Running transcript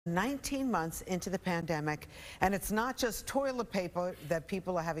19 months into the pandemic, and it's not just toilet paper that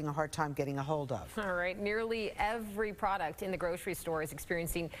people are having a hard time getting a hold of. All right, nearly every product in the grocery store is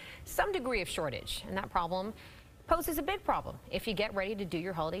experiencing some degree of shortage, and that problem poses a big problem if you get ready to do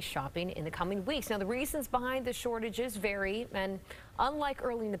your holiday shopping in the coming weeks. Now, the reasons behind the shortages vary, and unlike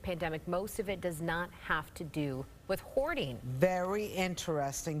early in the pandemic, most of it does not have to do with hoarding. Very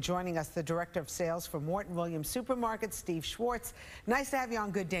interesting. Joining us, the Director of Sales for Morton Williams Supermarkets, Steve Schwartz. Nice to have you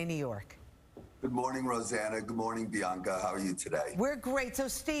on Good Day New York. Good morning, Rosanna. Good morning, Bianca. How are you today? We're great. So,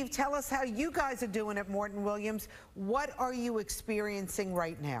 Steve, tell us how you guys are doing at Morton Williams. What are you experiencing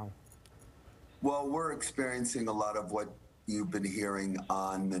right now? Well, we're experiencing a lot of what you've been hearing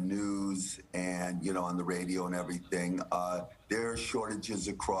on the news and, on the radio and everything. There are shortages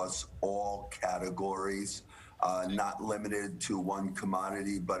across all categories, not limited to one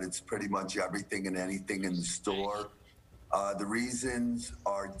commodity, but it's pretty much everything and anything in the store. The reasons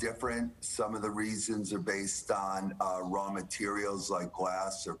are different. Some of the reasons are based on raw materials like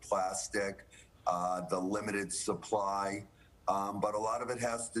glass or plastic, the limited supply, but a lot of it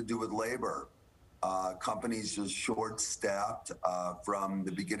has to do with labor. Companies are short-staffed from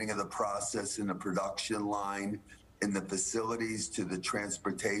the beginning of the process in the production line, in the facilities, to the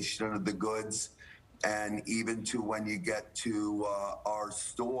transportation of the goods, and even to when you get to our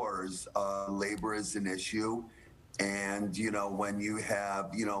stores, labor is an issue. And, when you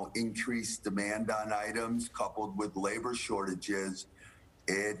have, increased demand on items coupled with labor shortages,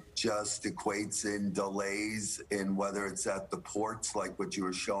 it just equates in delays in whether it's at the ports, like what you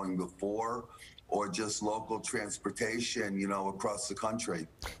were showing before, or just local transportation, across the country.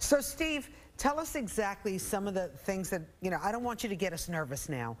 So, Steve, tell us exactly some of the things that, I don't want you to get us nervous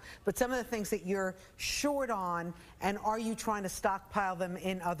now, but some of the things that you're short on, and are you trying to stockpile them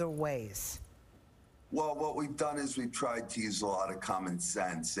in other ways? Well, what we've done is we've tried to use a lot of common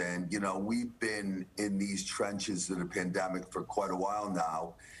sense. And, we've been in these trenches of the pandemic for quite a while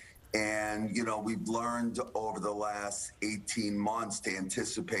now. And, we've learned over the last 18 months to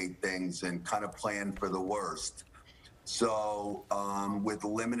anticipate things and kind of plan for the worst. So with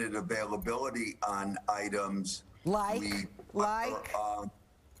limited availability on items, like, oh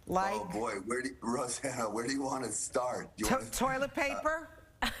boy, Rosanna, where do you want to start? Toilet paper?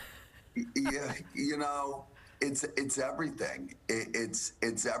 Yeah, it's everything.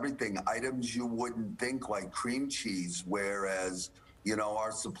 It's everything. Items you wouldn't think, like cream cheese, whereas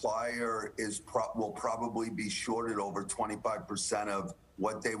our supplier will probably be shorted over 25% of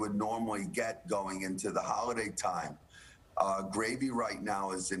what they would normally get going into the holiday time. Gravy right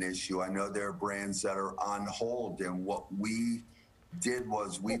now is an issue. I know there are brands that are on hold, and what we did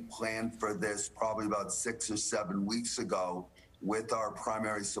was we planned for this probably about 6 or 7 weeks ago. With our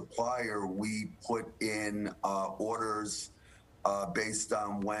primary supplier, we put in orders based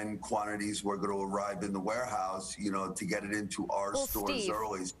on when quantities were going to arrive in the warehouse, to get it into our stores Steve,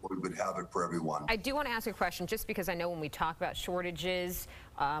 early so we would have it for everyone. I do want to ask you a question, just because I know when we talk about shortages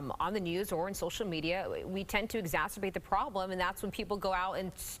on the news or in social media, we tend to exacerbate the problem, and that's when people go out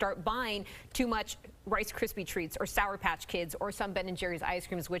and start buying too much Rice Krispie treats or Sour Patch Kids or some Ben & Jerry's ice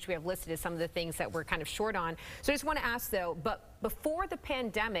creams, which we have listed as some of the things that we're kind of short on. So I just want to ask, though, but before the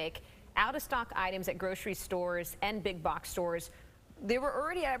pandemic, out-of-stock items at grocery stores and big box stores, they were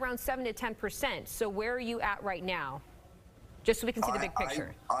already at around 7 to 10%. So where are you at right now? Just so we can see the big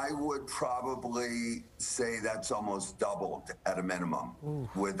picture. I would probably say that's almost doubled at a minimum. Ooh.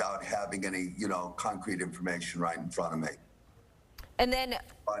 Without having any, concrete information right in front of me. And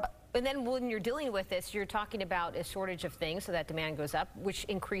then when you're dealing with this, you're talking about a shortage of things, so that demand goes up, which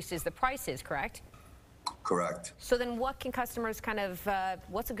increases the prices, correct? Correct. So then what can customers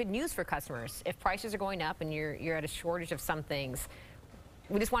what's the good news for customers? If prices are going up and you're at a shortage of some things,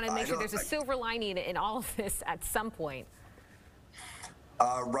 we just want to make sure there's a silver lining in all of this at some point.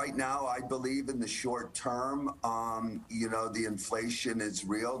 Right now, I believe in the short term, the inflation is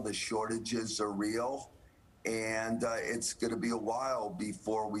real, the shortages are real, and it's going to be a while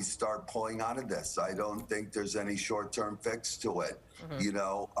before we start pulling out of this. I don't think there's any short-term fix to it.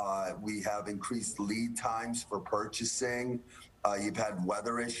 Mm-hmm. We have increased lead times for purchasing. You've had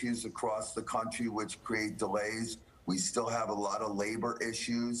weather issues across the country, which create delays. We still have a lot of labor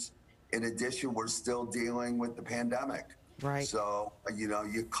issues. In addition, we're still dealing with the pandemic. Right. So,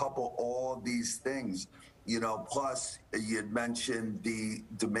 you couple all these things, plus you had mentioned the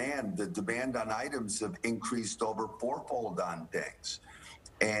demand on items have increased over fourfold on things.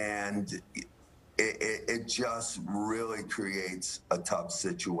 And it just really creates a tough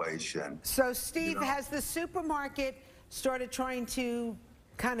situation. So, Steve, has the supermarket started trying to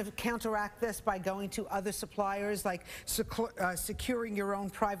kind of counteract this by going to other suppliers, like securing your own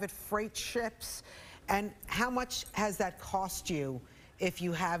private freight ships? And how much has that cost you if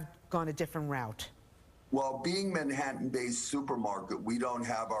you have gone a different route? Well, being Manhattan-based supermarket, we don't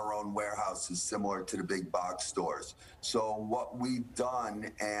have our own warehouses similar to the big box stores. So what we've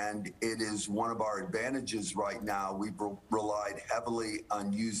done, and it is one of our advantages right now, we've relied heavily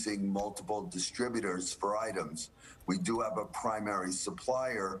on using multiple distributors for items. We do have a primary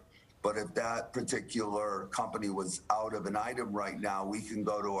supplier, but if that particular company was out of an item right now, we can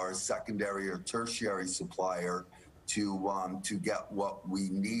go to our secondary or tertiary supplier to get what we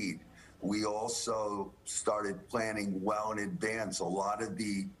need. We also started planning well in advance. A lot of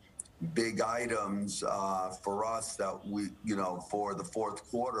the big items for us that we, for the fourth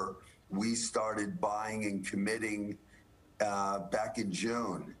quarter, we started buying and committing back in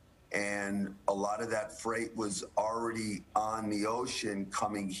June. And a lot of that freight was already on the ocean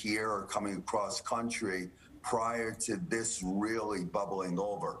coming here or coming across country prior to this really bubbling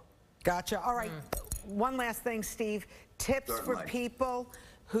over. Gotcha. All right. One last thing, Steve. Tips Certainly. for people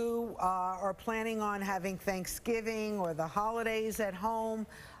who are planning on having Thanksgiving or the holidays at home.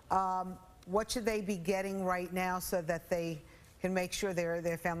 What should they be getting right now so that they can make sure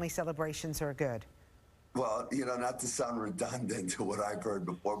their family celebrations are good? Well, not to sound redundant to what I've heard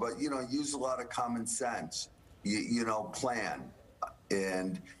before, but, use a lot of common sense. Plan.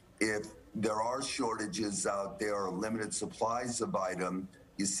 And if there are shortages out there or limited supplies of item,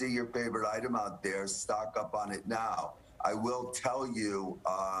 you see your favorite item out there, stock up on it now. I will tell you,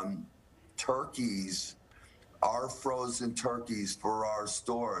 turkeys, our frozen turkeys for our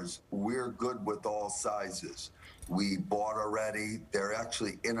stores, we're good with all sizes. We bought already. They're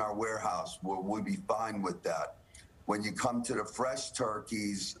actually in our warehouse. We'll be fine with that. When you come to the fresh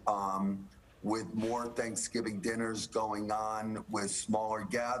turkeys, with more Thanksgiving dinners going on, with smaller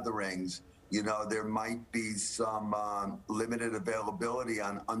gatherings, there might be some limited availability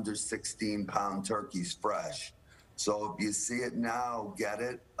on under 16-pound turkeys fresh. So if you see it now, get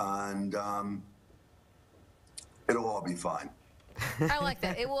it, and it'll all be fine. I like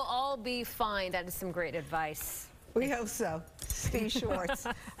that. It will all be fine. That is some great advice. We hope so. Steve Schwartz,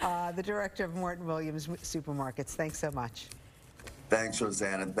 the director of Morton Williams Supermarkets. Thanks so much. Thanks,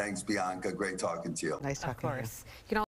 Rosanna. Thanks, Bianca. Great talking to you. Nice talking to you. Of course. You can